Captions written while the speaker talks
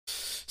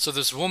So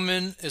this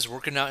woman is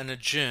working out in a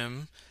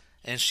gym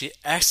and she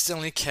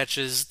accidentally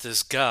catches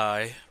this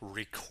guy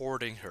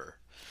recording her.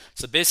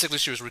 So basically,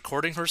 she was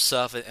recording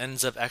herself and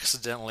ends up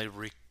accidentally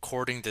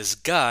recording this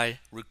guy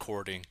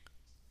recording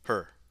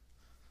her,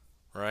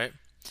 right?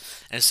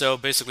 And so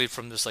basically,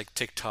 from this like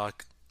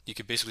TikTok, you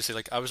could basically say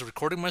like I was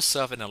recording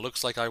myself and it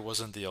looks like I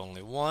wasn't the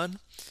only one.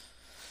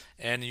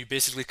 And you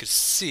basically could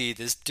see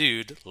this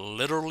dude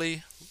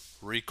literally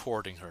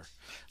recording her,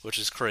 which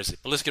is crazy.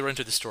 But let's get right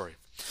into the story.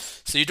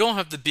 So you don't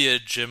have to be a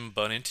gym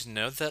bunny to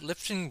know that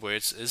lifting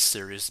weights is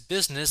serious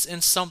business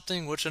and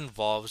something which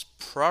involves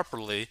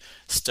properly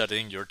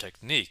studying your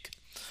technique.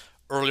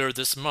 Earlier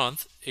this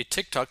month, a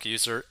TikTok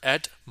user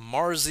at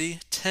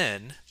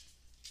Marzi10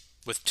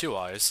 with two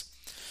eyes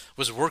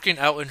was working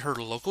out in her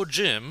local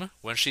gym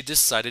when she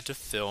decided to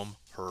film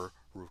her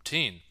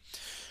routine.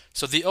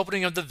 So the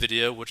opening of the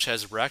video, which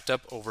has racked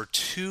up over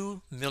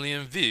 2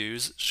 million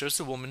views, shows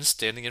the woman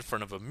standing in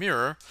front of a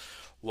mirror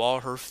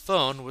while her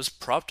phone was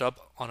propped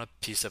up on a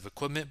piece of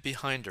equipment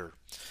behind her.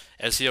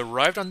 As he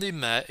arrived on the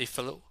mat,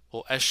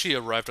 as she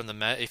arrived on the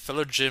mat, a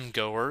fellow gym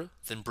goer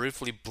then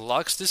briefly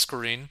blocks the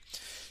screen,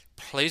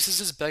 places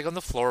his bag on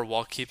the floor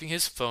while keeping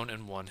his phone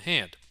in one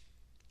hand.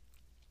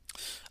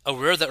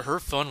 Aware that her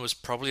phone was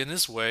probably in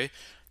his way,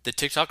 the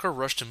TikToker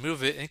rushed to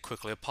move it and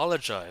quickly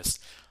apologized.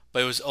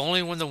 But it was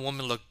only when the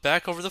woman looked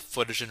back over the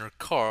footage in her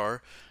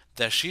car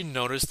that she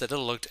noticed that it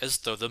looked as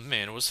though the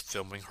man was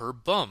filming her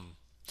bum.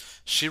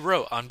 She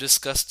wrote, "I'm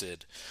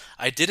disgusted.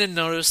 I didn't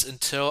notice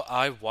until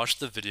I watched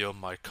the video in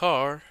my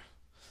car.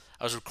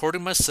 I was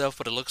recording myself,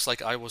 but it looks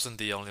like I wasn't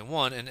the only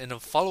one." And in a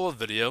follow-up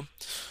video,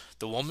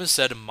 the woman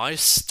said, "My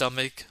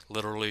stomach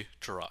literally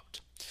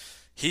dropped.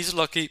 He's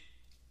lucky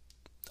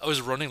I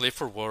was running late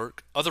for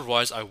work.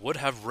 Otherwise, I would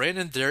have ran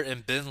in there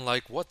and been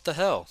like, what the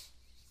hell?"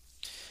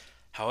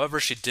 However,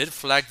 she did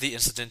flag the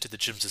incident to the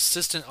gym's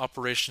assistant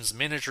operations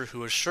manager,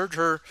 who assured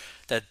her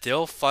that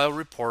they'll file a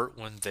report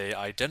when they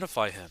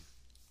identify him.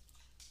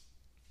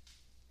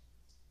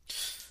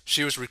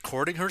 She was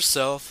recording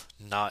herself,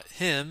 not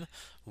him,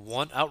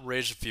 one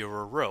outraged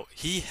viewer wrote.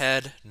 He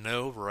had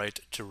no right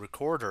to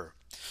record her.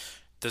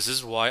 "This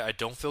is why I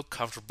don't feel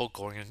comfortable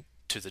going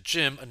into the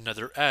gym,"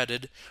 another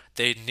added.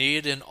 "They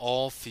need an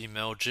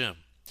all-female gym."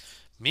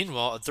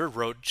 Meanwhile, a third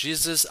wrote,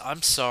 "Jesus,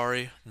 I'm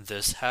sorry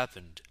this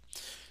happened."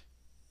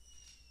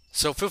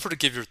 So feel free to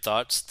give your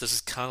thoughts. This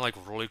is kind of like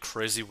really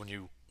crazy when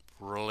you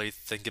really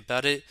think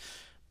about it.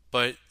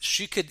 But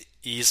she could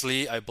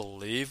easily, I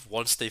believe,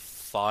 once they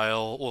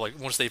file, or like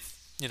once they,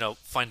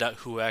 find out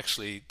who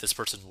actually this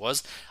person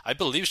was, I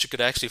believe she could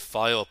actually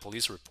file a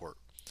police report.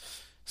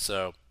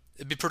 So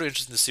it'd be pretty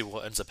interesting to see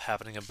what ends up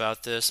happening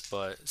about this,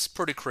 but it's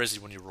pretty crazy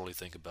when you really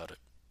think about it.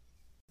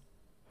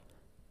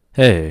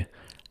 Hey,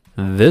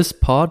 this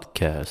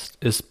podcast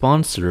is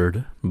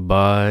sponsored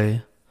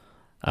by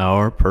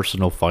our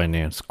personal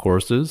finance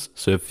courses.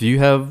 So if you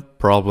have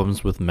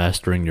problems with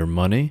mastering your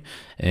money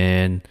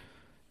and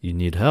you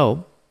need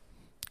help,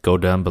 go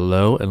down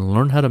below and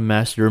learn how to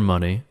master your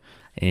money.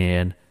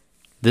 And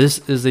this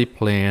is a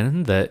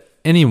plan that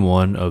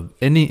anyone of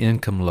any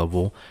income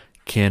level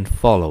can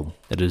follow.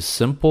 It is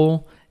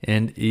simple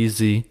and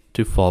easy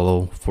to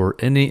follow for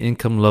any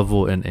income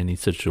level in any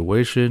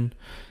situation,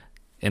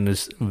 and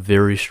is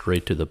very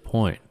straight to the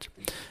point.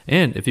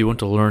 And if you want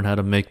to learn how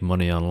to make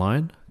money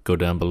online, go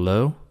down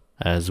below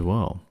as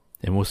well.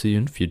 And we'll see you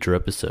in future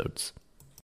episodes.